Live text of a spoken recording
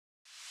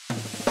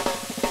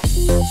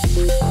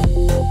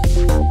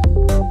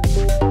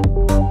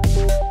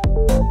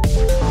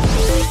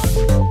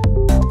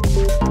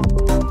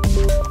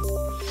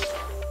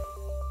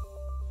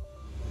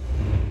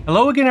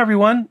Hello again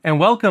everyone, and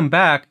welcome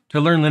back to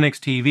Learn Linux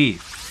TV.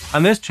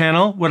 On this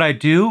channel, what I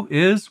do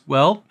is,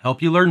 well,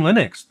 help you learn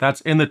Linux.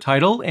 That's in the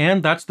title,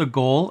 and that's the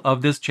goal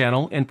of this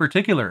channel in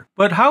particular.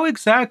 But how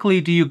exactly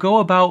do you go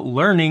about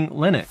learning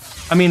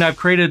Linux? I mean, I've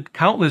created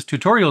countless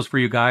tutorials for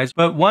you guys,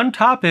 but one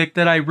topic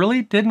that I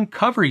really didn't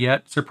cover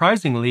yet,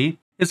 surprisingly,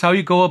 is how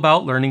you go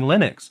about learning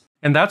Linux.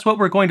 And that's what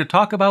we're going to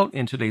talk about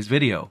in today's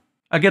video.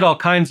 I get all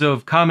kinds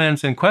of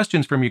comments and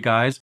questions from you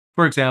guys.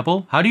 For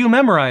example, how do you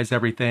memorize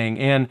everything?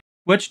 And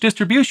which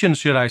distributions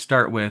should I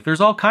start with?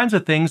 There's all kinds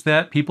of things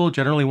that people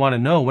generally want to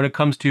know when it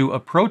comes to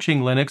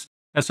approaching Linux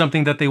as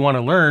something that they want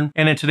to learn.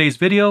 And in today's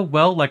video,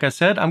 well, like I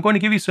said, I'm going to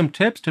give you some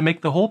tips to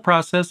make the whole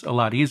process a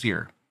lot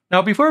easier.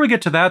 Now, before we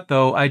get to that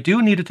though, I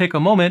do need to take a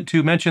moment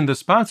to mention the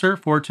sponsor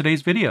for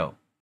today's video.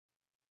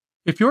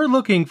 If you're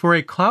looking for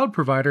a cloud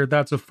provider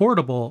that's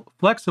affordable,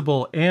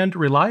 flexible, and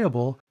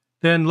reliable,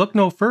 then look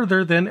no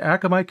further than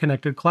Akamai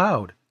Connected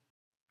Cloud.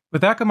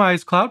 With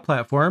Akamai's cloud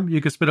platform,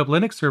 you can spin up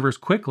Linux servers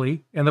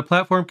quickly, and the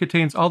platform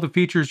contains all the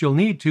features you'll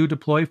need to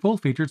deploy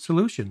full-featured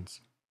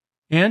solutions.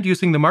 And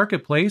using the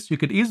marketplace, you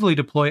could easily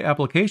deploy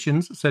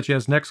applications such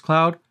as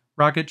Nextcloud,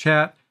 Rocket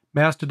Chat,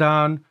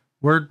 Mastodon,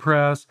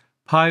 WordPress,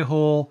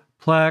 Pi-hole,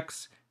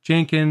 Plex,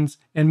 Jenkins,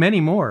 and many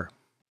more.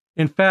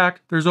 In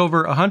fact, there's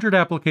over 100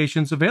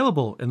 applications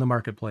available in the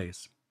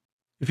marketplace.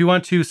 If you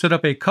want to set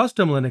up a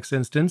custom Linux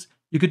instance,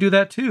 you could do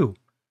that too.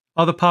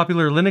 All the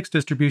popular Linux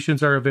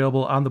distributions are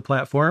available on the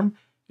platform,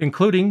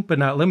 including, but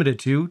not limited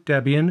to,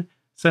 Debian,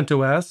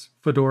 CentOS,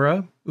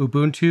 Fedora,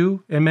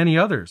 Ubuntu, and many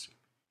others.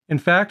 In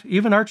fact,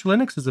 even Arch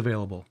Linux is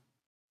available.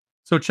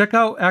 So check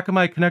out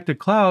Akamai Connected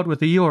Cloud with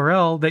the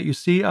URL that you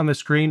see on the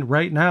screen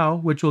right now,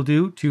 which will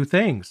do two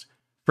things.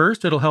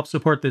 First, it'll help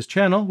support this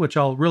channel, which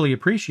I'll really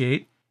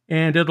appreciate,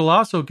 and it'll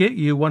also get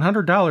you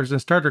 $100 in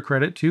starter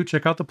credit to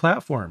check out the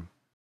platform.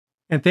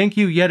 And thank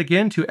you yet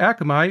again to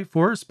Akamai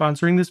for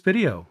sponsoring this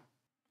video.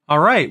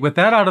 Alright, with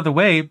that out of the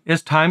way,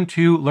 it's time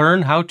to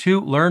learn how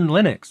to learn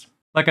Linux.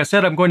 Like I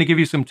said, I'm going to give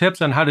you some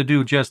tips on how to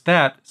do just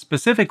that.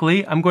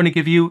 Specifically, I'm going to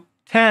give you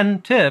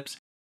 10 tips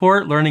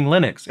for learning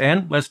Linux,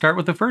 and let's start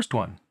with the first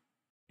one.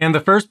 And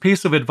the first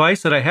piece of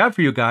advice that I have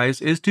for you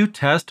guys is to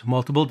test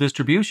multiple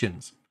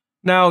distributions.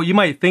 Now, you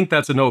might think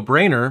that's a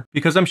no-brainer,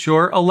 because I'm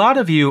sure a lot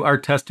of you are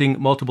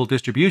testing multiple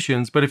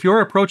distributions, but if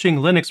you're approaching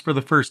Linux for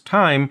the first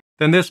time,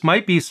 then this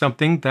might be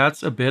something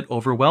that's a bit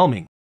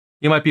overwhelming.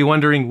 You might be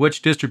wondering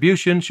which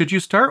distribution should you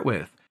start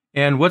with,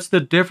 and what's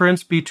the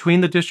difference between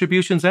the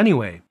distributions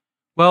anyway?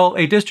 Well,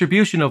 a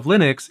distribution of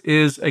Linux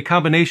is a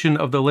combination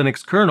of the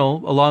Linux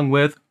kernel along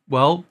with,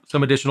 well,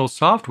 some additional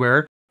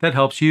software that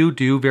helps you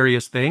do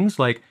various things,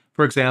 like,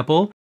 for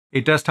example,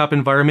 a desktop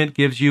environment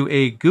gives you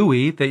a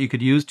GUI that you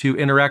could use to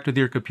interact with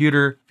your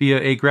computer via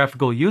a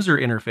graphical user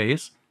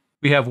interface.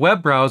 We have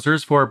web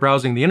browsers for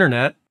browsing the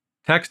internet,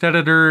 text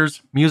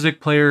editors, music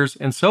players,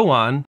 and so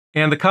on.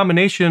 And the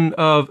combination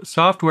of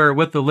software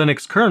with the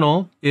Linux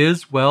kernel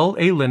is, well,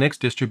 a Linux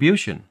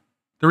distribution.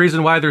 The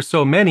reason why there's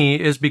so many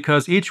is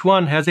because each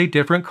one has a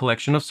different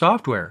collection of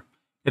software.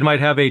 It might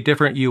have a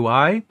different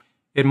UI,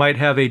 it might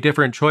have a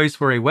different choice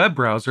for a web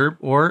browser,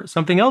 or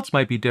something else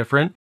might be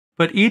different,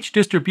 but each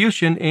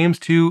distribution aims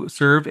to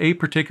serve a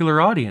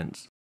particular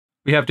audience.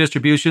 We have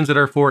distributions that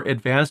are for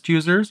advanced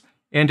users,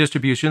 and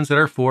distributions that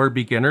are for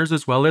beginners,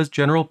 as well as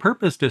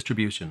general-purpose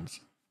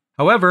distributions.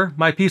 However,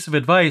 my piece of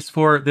advice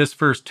for this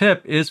first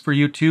tip is for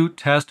you to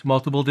test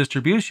multiple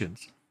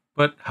distributions.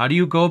 But how do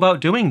you go about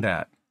doing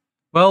that?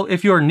 Well,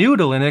 if you're new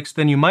to Linux,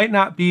 then you might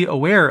not be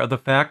aware of the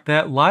fact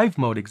that live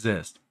mode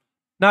exists.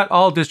 Not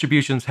all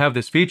distributions have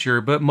this feature,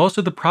 but most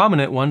of the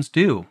prominent ones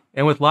do.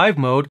 And with live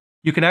mode,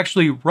 you can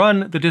actually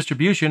run the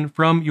distribution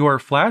from your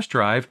flash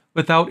drive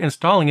without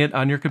installing it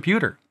on your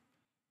computer.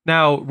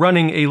 Now,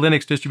 running a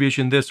Linux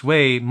distribution this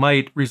way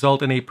might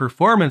result in a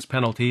performance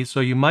penalty,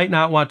 so you might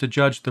not want to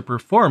judge the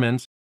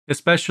performance,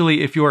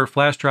 especially if your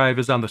flash drive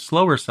is on the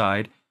slower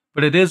side,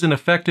 but it is an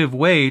effective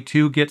way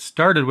to get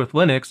started with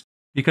Linux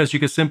because you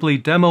can simply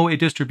demo a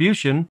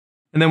distribution,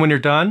 and then when you're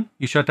done,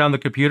 you shut down the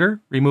computer,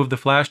 remove the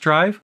flash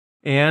drive,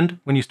 and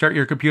when you start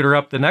your computer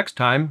up the next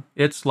time,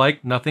 it's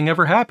like nothing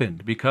ever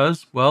happened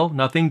because, well,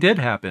 nothing did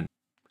happen.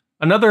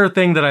 Another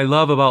thing that I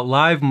love about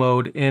live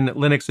mode in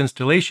Linux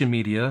installation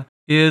media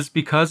is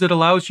because it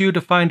allows you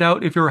to find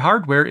out if your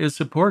hardware is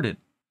supported.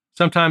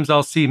 Sometimes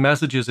I'll see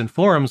messages in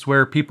forums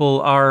where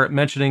people are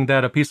mentioning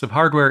that a piece of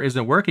hardware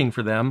isn't working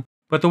for them,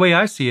 but the way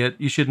I see it,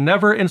 you should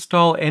never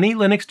install any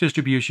Linux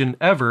distribution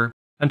ever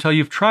until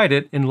you've tried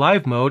it in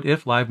live mode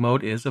if live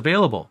mode is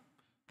available.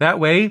 That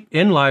way,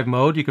 in live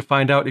mode, you can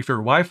find out if your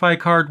Wi-Fi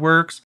card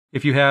works,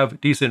 if you have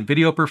decent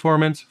video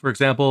performance. For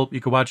example, you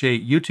can watch a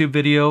YouTube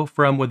video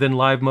from within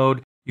live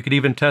mode. You could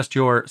even test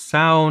your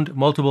sound,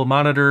 multiple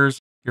monitors,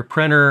 your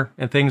printer,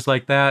 and things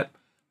like that.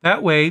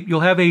 That way,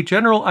 you'll have a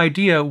general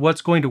idea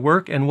what's going to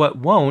work and what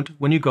won't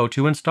when you go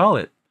to install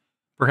it.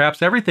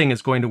 Perhaps everything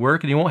is going to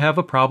work and you won't have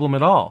a problem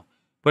at all.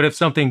 But if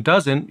something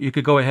doesn't, you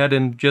could go ahead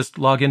and just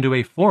log into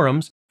a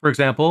forums. For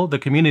example, the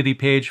community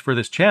page for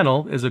this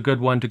channel is a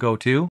good one to go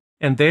to,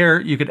 and there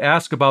you could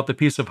ask about the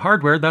piece of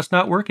hardware that's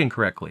not working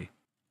correctly.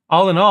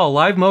 All in all,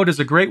 live mode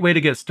is a great way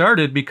to get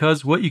started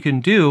because what you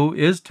can do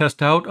is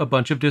test out a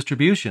bunch of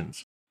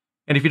distributions.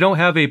 And if you don't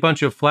have a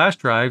bunch of flash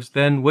drives,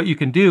 then what you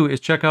can do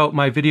is check out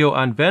my video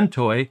on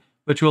Ventoy,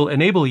 which will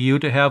enable you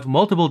to have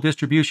multiple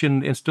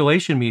distribution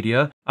installation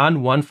media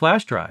on one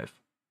flash drive.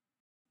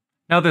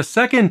 Now, the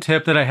second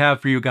tip that I have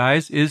for you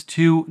guys is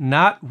to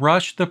not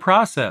rush the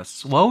process.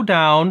 Slow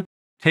down,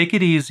 take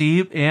it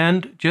easy,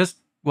 and just,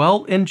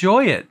 well,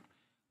 enjoy it.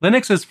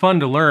 Linux is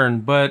fun to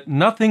learn, but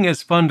nothing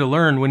is fun to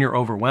learn when you're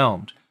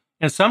overwhelmed.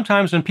 And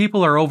sometimes when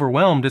people are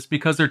overwhelmed, it's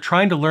because they're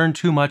trying to learn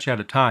too much at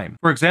a time.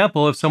 For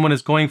example, if someone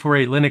is going for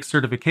a Linux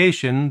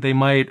certification, they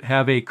might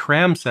have a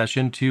cram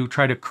session to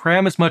try to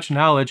cram as much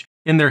knowledge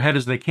in their head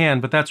as they can,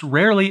 but that's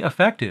rarely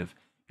effective.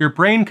 Your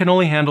brain can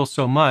only handle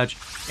so much,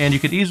 and you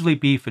could easily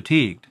be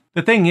fatigued.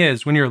 The thing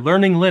is, when you're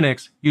learning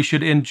Linux, you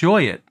should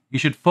enjoy it. You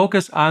should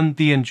focus on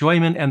the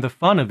enjoyment and the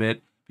fun of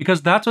it,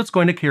 because that's what's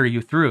going to carry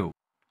you through.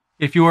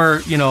 If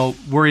you're,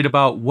 worried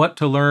about what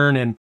to learn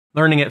and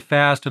learning it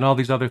fast and all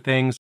these other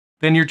things,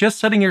 then you're just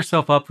setting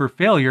yourself up for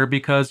failure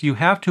because you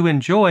have to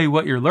enjoy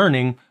what you're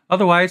learning,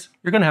 otherwise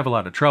you're going to have a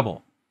lot of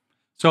trouble.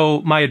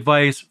 So my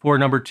advice for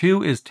number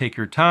 2 is take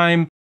your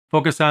time,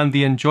 focus on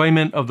the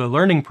enjoyment of the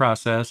learning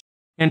process,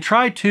 and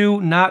try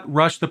to not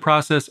rush the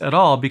process at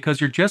all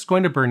because you're just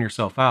going to burn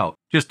yourself out.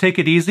 Just take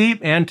it easy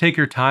and take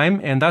your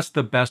time, and that's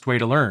the best way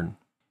to learn.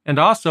 And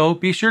also,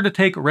 be sure to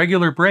take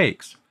regular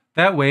breaks.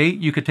 That way,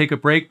 you could take a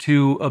break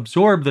to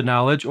absorb the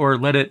knowledge or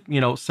let it,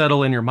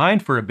 settle in your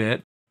mind for a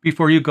bit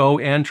before you go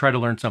and try to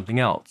learn something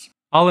else.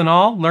 All in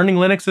all, learning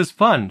Linux is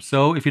fun,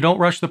 so if you don't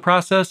rush the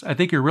process, I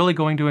think you're really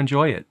going to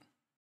enjoy it.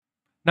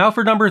 Now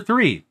for number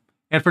 3.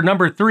 And for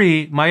number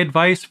 3, my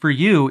advice for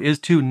you is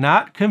to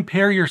not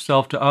compare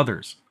yourself to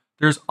others.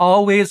 There's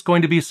always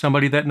going to be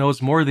somebody that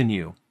knows more than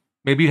you.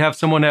 Maybe you have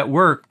someone at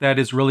work that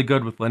is really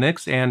good with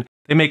Linux and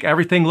they make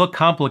everything look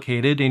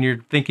complicated and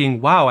you're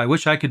thinking, wow, I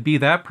wish I could be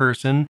that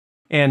person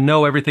and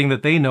know everything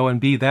that they know and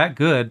be that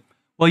good.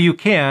 Well, you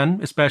can,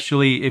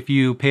 especially if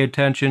you pay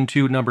attention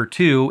to number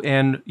 2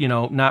 and,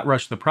 not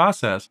rush the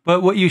process.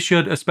 But what you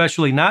should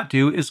especially not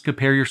do is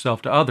compare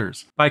yourself to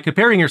others. By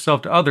comparing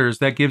yourself to others,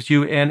 that gives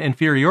you an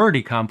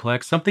inferiority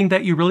complex, something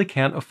that you really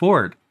can't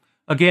afford.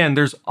 Again,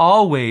 there's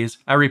always,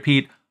 I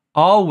repeat,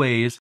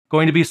 always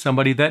going to be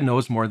somebody that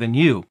knows more than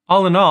you.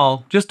 All in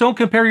all, just don't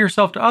compare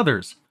yourself to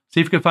others.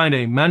 See if you can find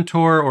a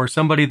mentor or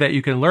somebody that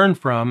you can learn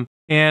from,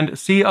 and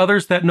see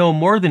others that know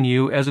more than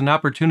you as an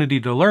opportunity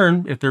to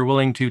learn if they're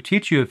willing to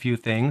teach you a few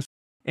things,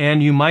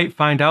 and you might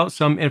find out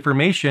some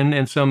information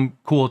and some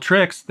cool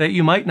tricks that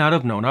you might not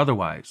have known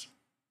otherwise.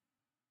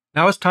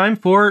 Now it's time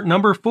for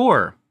number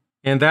 4,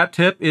 and that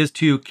tip is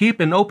to keep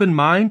an open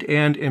mind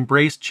and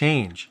embrace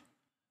change.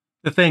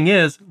 The thing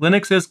is,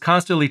 Linux is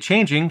constantly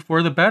changing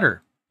for the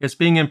better. It's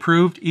being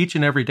improved each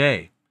and every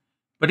day.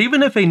 But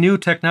even if a new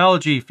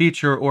technology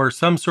feature or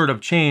some sort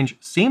of change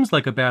seems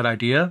like a bad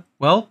idea,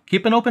 well,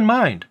 keep an open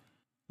mind.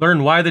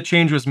 Learn why the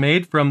change was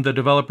made from the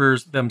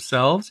developers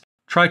themselves.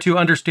 Try to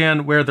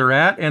understand where they're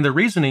at and the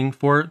reasoning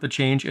for the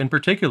change in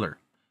particular.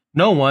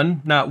 No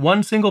one, not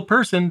one single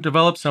person,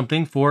 develops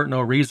something for no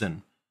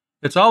reason.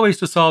 It's always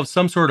to solve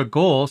some sort of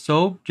goal,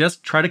 so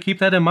just try to keep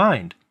that in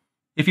mind.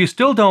 If you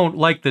still don't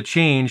like the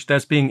change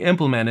that's being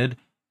implemented,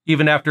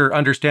 even after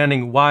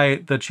understanding why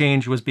the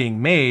change was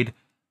being made,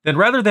 then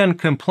rather than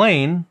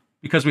complain,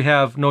 because we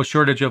have no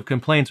shortage of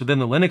complaints within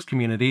the Linux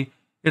community,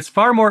 it's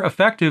far more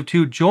effective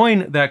to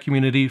join that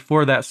community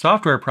for that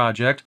software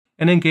project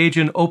and engage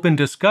in open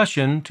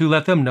discussion to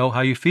let them know how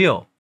you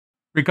feel.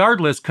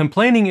 Regardless,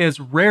 complaining is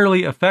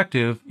rarely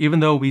effective, even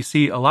though we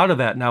see a lot of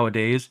that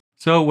nowadays.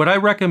 So what I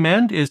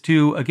recommend is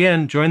to,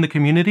 again, join the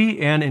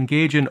community and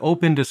engage in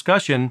open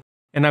discussion,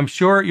 and I'm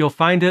sure you'll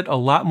find it a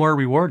lot more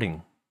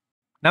rewarding.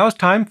 Now it's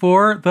time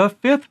for the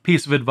 5th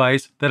piece of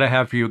advice that I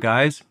have for you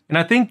guys, and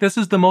I think this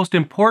is the most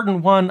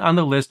important one on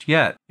the list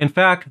yet. In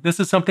fact, this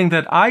is something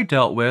that I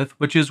dealt with,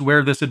 which is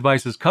where this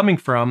advice is coming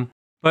from,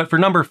 but for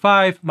number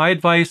 5, my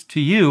advice to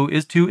you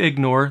is to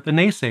ignore the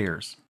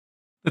naysayers.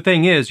 The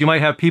thing is, you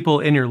might have people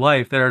in your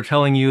life that are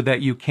telling you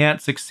that you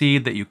can't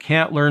succeed, that you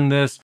can't learn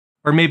this,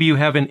 or maybe you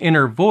have an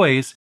inner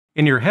voice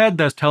in your head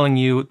that's telling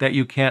you that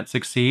you can't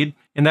succeed.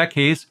 In that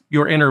case,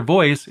 your inner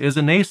voice is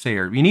a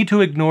naysayer. You need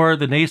to ignore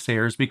the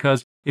naysayers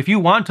because if you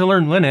want to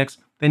learn Linux,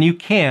 then you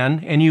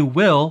can and you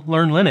will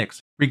learn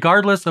Linux,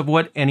 regardless of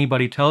what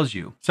anybody tells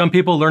you. Some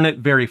people learn it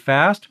very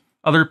fast,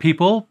 other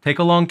people take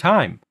a long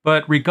time.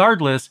 But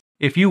regardless,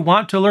 if you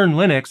want to learn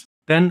Linux,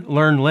 then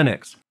learn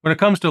Linux. When it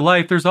comes to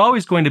life, there's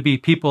always going to be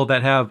people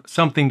that have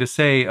something to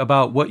say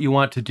about what you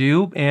want to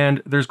do,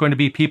 and there's going to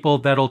be people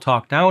that'll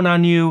talk down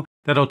on you,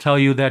 that'll tell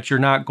you that you're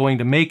not going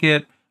to make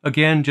it.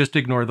 Again, just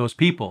ignore those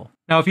people.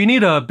 Now, if you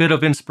need a bit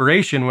of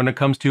inspiration when it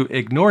comes to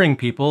ignoring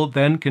people,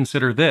 then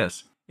consider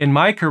this. In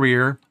my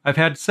career, I've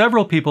had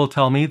several people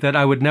tell me that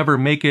I would never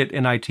make it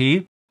in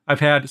IT, I've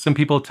had some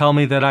people tell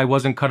me that I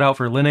wasn't cut out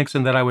for Linux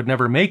and that I would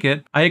never make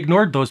it. I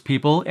ignored those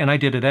people and I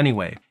did it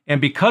anyway. And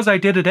because I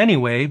did it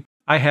anyway,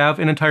 I have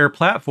an entire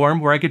platform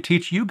where I could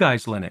teach you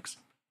guys Linux.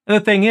 And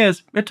the thing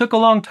is, it took a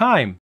long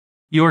time.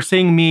 You're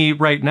seeing me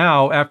right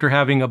now after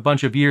having a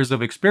bunch of years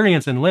of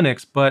experience in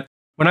Linux, but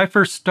when I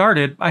first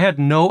started, I had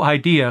no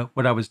idea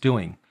what I was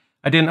doing.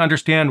 I didn't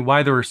understand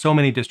why there were so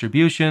many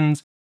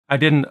distributions. I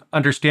didn't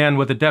understand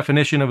what the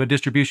definition of a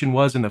distribution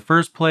was in the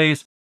first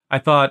place. I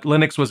thought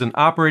Linux was an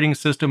operating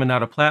system and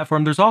not a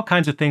platform. There's all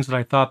kinds of things that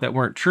I thought that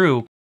weren't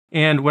true.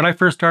 And when I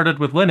first started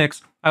with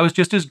Linux, I was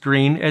just as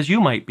green as you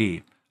might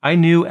be. I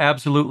knew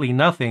absolutely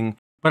nothing,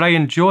 but I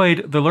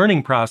enjoyed the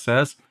learning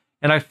process,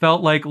 and I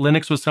felt like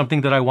Linux was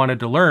something that I wanted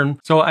to learn,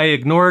 so I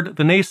ignored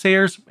the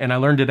naysayers and I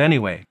learned it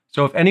anyway.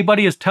 So if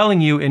anybody is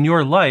telling you in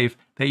your life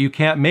that you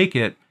can't make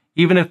it,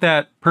 even if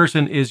that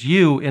person is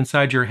you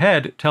inside your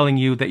head telling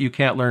you that you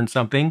can't learn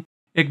something,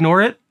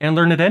 ignore it and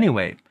learn it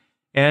anyway.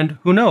 And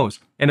who knows,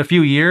 in a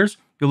few years,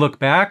 you'll look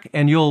back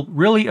and you'll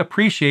really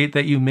appreciate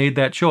that you made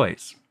that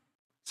choice.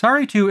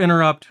 Sorry to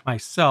interrupt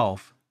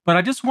myself, but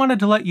I just wanted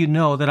to let you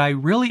know that I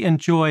really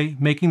enjoy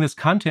making this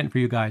content for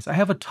you guys. I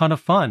have a ton of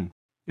fun.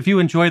 If you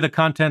enjoy the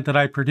content that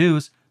I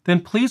produce,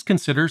 then please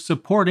consider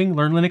supporting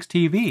Learn Linux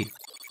TV.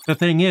 The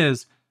thing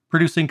is,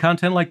 producing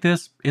content like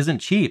this isn't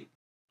cheap.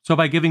 So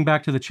by giving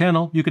back to the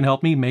channel, you can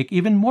help me make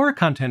even more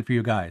content for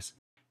you guys.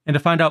 And to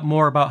find out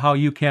more about how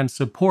you can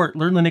support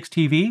Learn Linux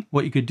TV,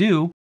 what you could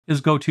do is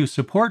go to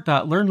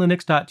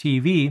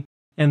support.learnlinux.tv,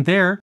 and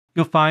there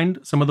you'll find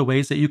some of the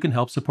ways that you can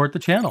help support the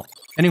channel.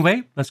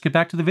 Anyway, let's get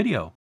back to the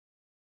video.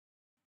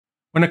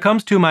 When it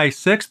comes to my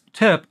 6th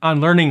tip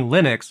on learning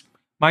Linux,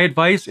 my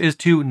advice is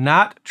to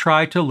not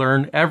try to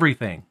learn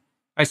everything.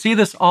 I see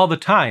this all the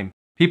time.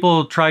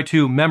 People try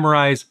to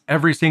memorize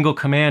every single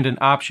command and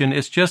option.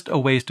 It's just a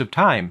waste of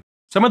time.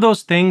 Some of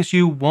those things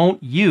you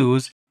won't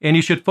use, and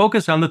you should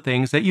focus on the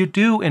things that you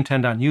do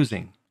intend on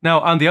using. Now,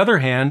 on the other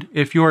hand,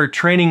 if you're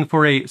training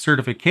for a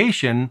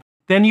certification,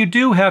 then you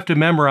do have to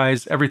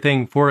memorize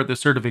everything for the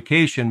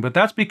certification, but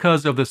that's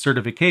because of the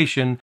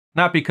certification,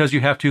 not because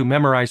you have to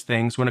memorize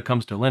things when it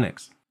comes to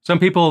Linux. Some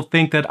people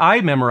think that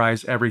I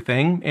memorize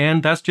everything,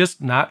 and that's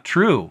just not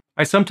true.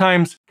 I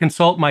sometimes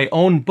consult my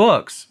own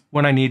books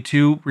when I need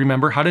to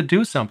remember how to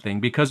do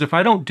something, because if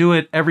I don't do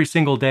it every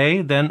single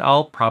day, then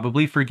I'll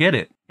probably forget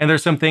it. And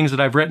there's some things that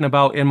I've written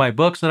about in my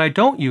books that I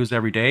don't use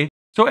every day,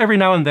 so every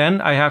now and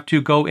then I have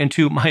to go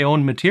into my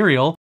own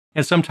material,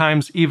 and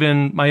sometimes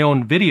even my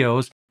own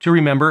videos, to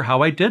remember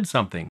how I did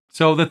something.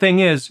 So the thing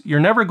is, you're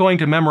never going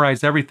to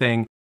memorize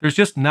everything. There's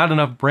just not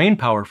enough brain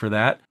power for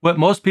that. What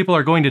most people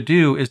are going to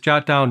do is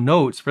jot down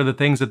notes for the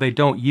things that they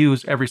don't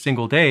use every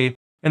single day,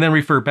 and then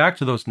refer back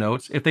to those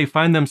notes if they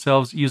find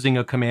themselves using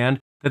a command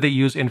that they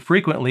use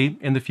infrequently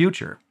in the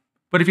future.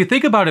 But if you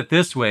think about it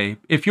this way,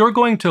 if you're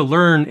going to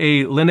learn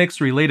a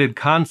Linux-related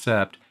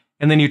concept,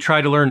 and then you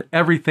try to learn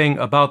everything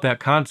about that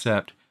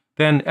concept,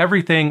 then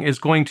everything is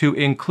going to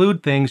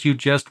include things you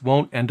just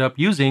won't end up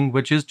using,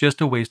 which is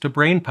just a waste of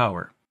brain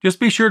power.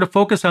 Just be sure to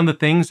focus on the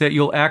things that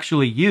you'll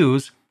actually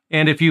use,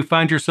 and if you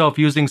find yourself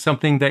using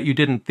something that you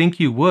didn't think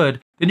you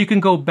would, then you can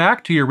go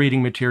back to your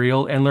reading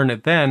material and learn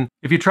it then.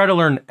 If you try to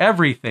learn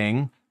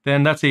everything,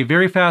 then that's a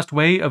very fast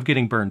way of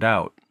getting burned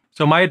out.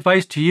 So my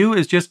advice to you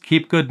is just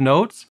keep good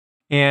notes,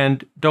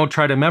 and don't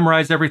try to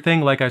memorize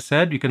everything. Like I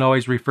said, you can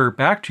always refer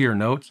back to your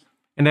notes.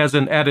 And as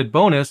an added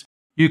bonus,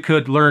 you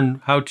could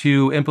learn how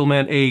to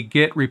implement a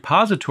Git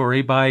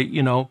repository by,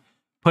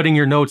 putting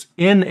your notes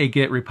in a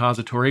Git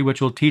repository,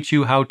 which will teach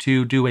you how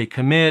to do a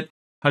commit,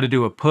 how to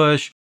do a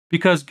push,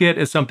 because Git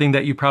is something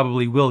that you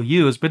probably will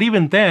use. But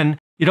even then,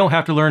 you don't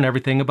have to learn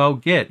everything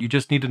about Git. You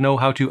just need to know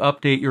how to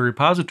update your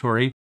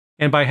repository.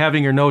 And by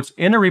having your notes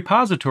in a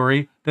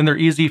repository, then they're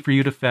easy for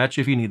you to fetch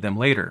if you need them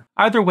later.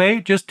 Either way,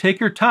 just take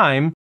your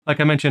time. Like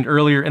I mentioned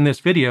earlier in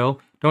this video,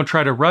 don't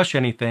try to rush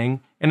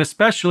anything, and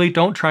especially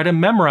don't try to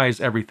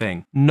memorize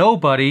everything.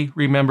 Nobody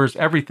remembers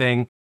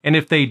everything, and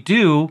if they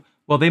do,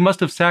 well, they must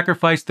have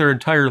sacrificed their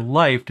entire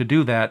life to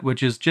do that,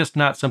 which is just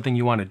not something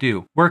you want to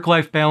do.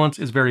 Work-life balance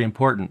is very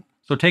important.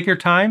 So take your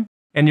time,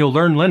 and you'll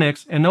learn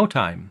Linux in no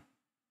time.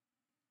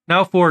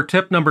 Now for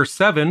tip number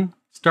 7,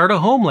 start a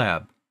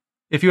Homelab.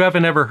 If you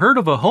haven't ever heard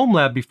of a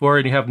Homelab before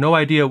and you have no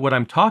idea what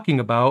I'm talking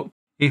about,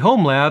 a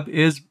Homelab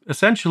is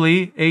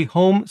essentially a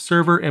home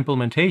server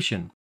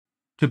implementation.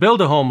 To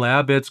build a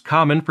Homelab, it's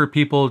common for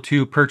people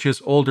to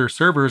purchase older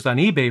servers on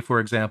eBay, for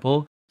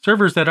example,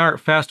 servers that aren't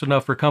fast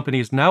enough for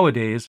companies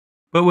nowadays,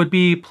 but would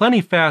be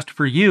plenty fast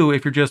for you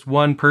if you're just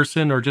one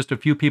person or just a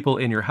few people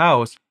in your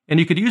house, and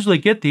you could usually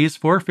get these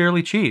for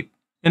fairly cheap.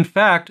 In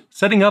fact,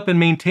 setting up and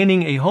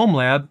maintaining a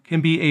Homelab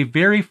can be a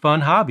very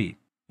fun hobby,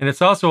 and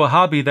it's also a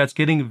hobby that's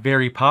getting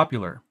very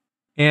popular.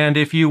 And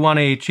if you want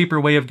a cheaper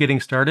way of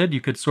getting started,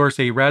 you could source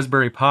a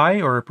Raspberry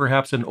Pi or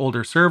perhaps an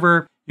older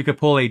server. You could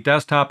pull a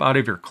desktop out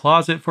of your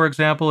closet, for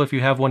example, if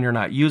you have one you're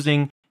not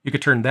using. You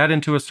could turn that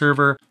into a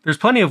server. There's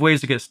plenty of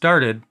ways to get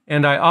started,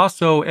 and I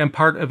also am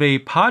part of a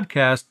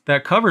podcast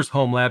that covers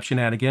Homelab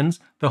shenanigans,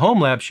 the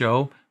Homelab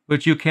Show,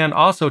 which you can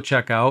also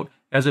check out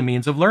as a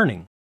means of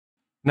learning.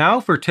 Now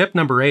for tip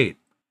number 8,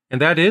 and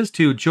that is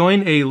to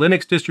join a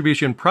Linux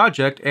distribution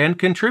project and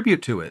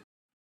contribute to it.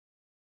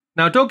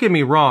 Now don't get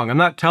me wrong, I'm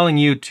not telling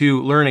you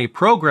to learn a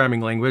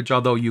programming language,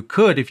 although you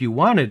could if you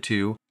wanted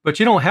to, but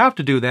you don't have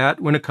to do that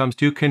when it comes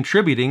to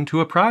contributing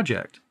to a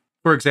project.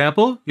 For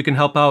example, you can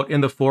help out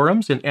in the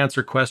forums and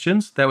answer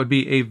questions. That would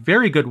be a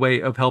very good way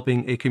of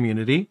helping a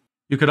community.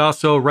 You could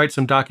also write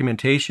some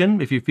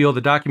documentation if you feel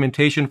the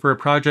documentation for a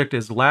project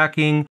is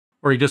lacking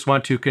or you just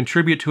want to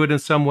contribute to it in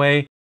some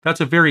way.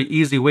 That's a very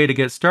easy way to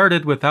get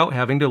started without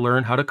having to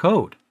learn how to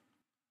code.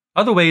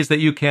 Other ways that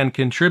you can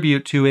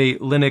contribute to a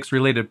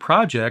Linux-related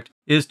project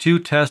is to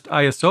test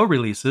ISO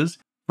releases.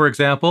 For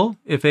example,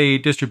 if a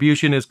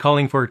distribution is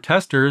calling for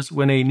testers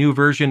when a new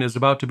version is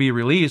about to be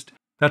released,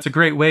 that's a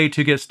great way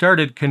to get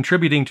started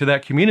contributing to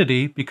that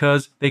community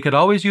because they could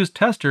always use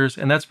testers,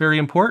 and that's very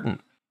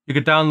important. You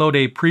could download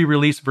a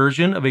pre-release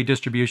version of a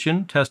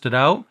distribution, test it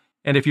out,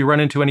 and if you run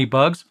into any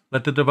bugs,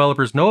 let the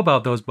developers know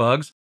about those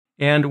bugs.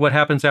 And what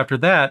happens after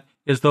that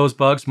is those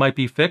bugs might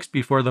be fixed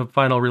before the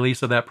final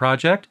release of that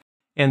project,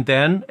 and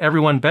then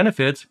everyone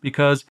benefits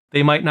because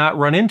they might not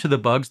run into the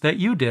bugs that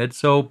you did.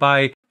 So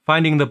by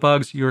finding the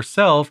bugs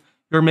yourself,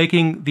 you're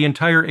making the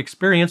entire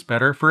experience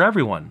better for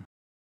everyone.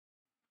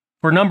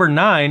 For number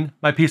 9,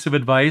 my piece of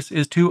advice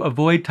is to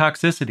avoid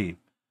toxicity.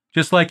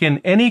 Just like in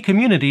any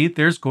community,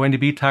 there's going to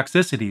be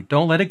toxicity.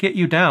 Don't let it get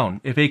you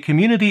down. If a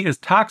community is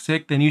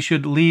toxic, then you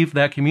should leave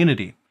that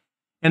community.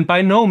 And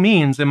by no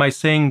means am I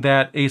saying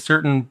that a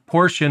certain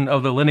portion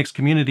of the Linux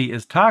community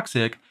is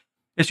toxic.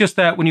 It's just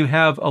that when you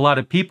have a lot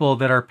of people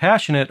that are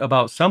passionate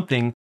about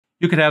something,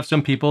 you could have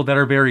some people that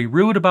are very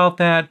rude about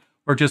that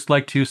or just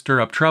like to stir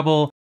up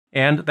trouble,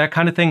 and that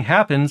kind of thing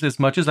happens as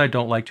much as I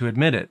don't like to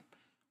admit it.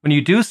 When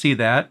you do see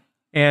that,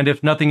 and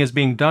if nothing is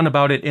being done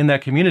about it in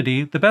that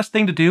community, the best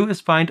thing to do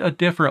is find a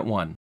different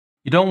one.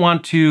 You don't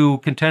want to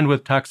contend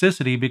with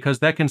toxicity because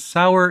that can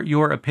sour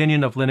your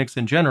opinion of Linux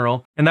in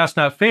general, and that's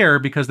not fair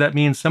because that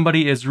means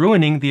somebody is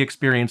ruining the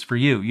experience for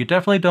you. You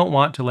definitely don't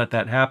want to let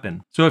that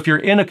happen. So if you're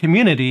in a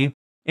community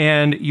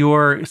and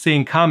you're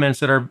seeing comments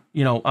that are,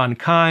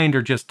 unkind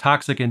or just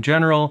toxic in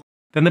general,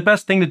 then the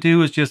best thing to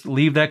do is just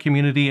leave that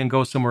community and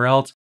go somewhere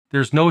else.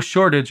 There's no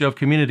shortage of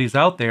communities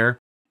out there,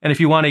 and if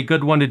you want a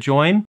good one to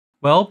join,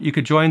 well, you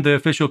could join the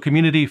official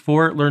community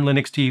for Learn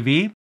Linux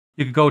TV.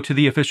 You could go to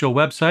the official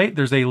website.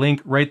 There's a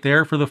link right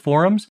there for the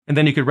forums, and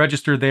then you could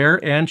register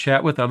there and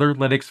chat with other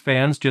Linux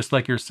fans just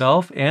like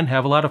yourself and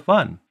have a lot of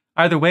fun.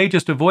 Either way,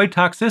 just avoid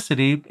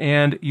toxicity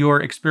and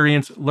your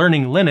experience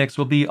learning Linux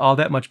will be all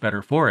that much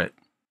better for it.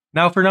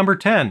 Now for number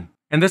 10,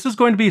 and this is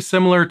going to be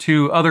similar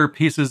to other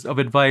pieces of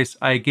advice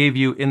I gave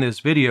you in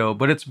this video,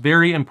 but it's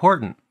very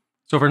important.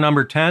 So for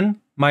number 10,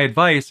 my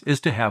advice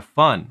is to have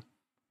fun.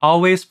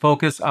 Always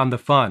focus on the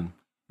fun.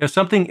 If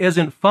something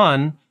isn't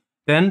fun,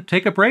 then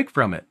take a break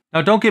from it.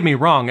 Now don't get me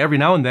wrong, every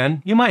now and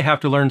then you might have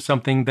to learn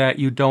something that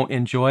you don't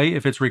enjoy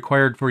if it's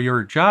required for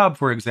your job,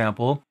 for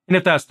example, and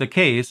if that's the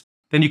case,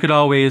 then you could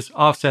always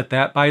offset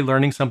that by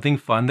learning something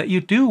fun that you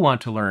do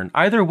want to learn.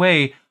 Either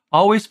way,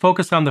 always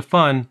focus on the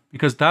fun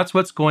because that's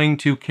what's going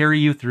to carry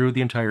you through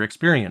the entire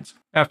experience.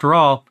 After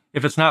all,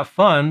 if it's not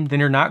fun, then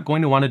you're not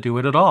going to want to do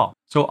it at all.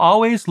 So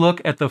always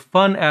look at the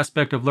fun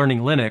aspect of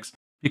learning Linux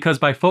because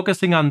by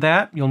focusing on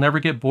that, you'll never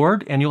get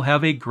bored and you'll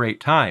have a great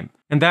time.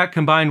 And that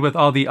combined with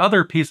all the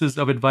other pieces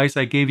of advice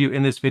I gave you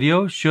in this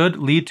video should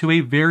lead to a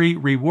very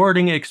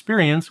rewarding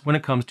experience when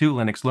it comes to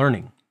Linux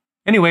learning.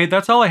 Anyway,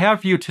 that's all I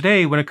have for you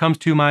today when it comes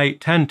to my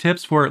 10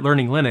 tips for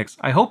learning Linux.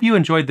 I hope you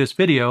enjoyed this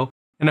video,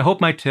 and I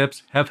hope my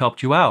tips have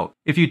helped you out.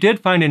 If you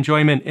did find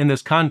enjoyment in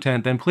this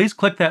content, then please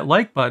click that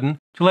like button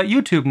to let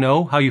YouTube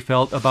know how you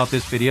felt about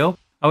this video.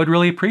 I would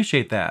really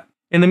appreciate that.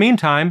 In the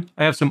meantime,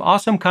 I have some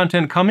awesome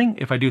content coming,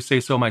 if I do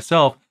say so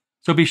myself,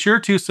 so be sure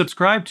to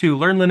subscribe to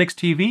Learn Linux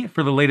TV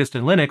for the latest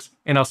in Linux,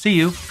 and I'll see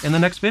you in the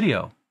next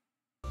video.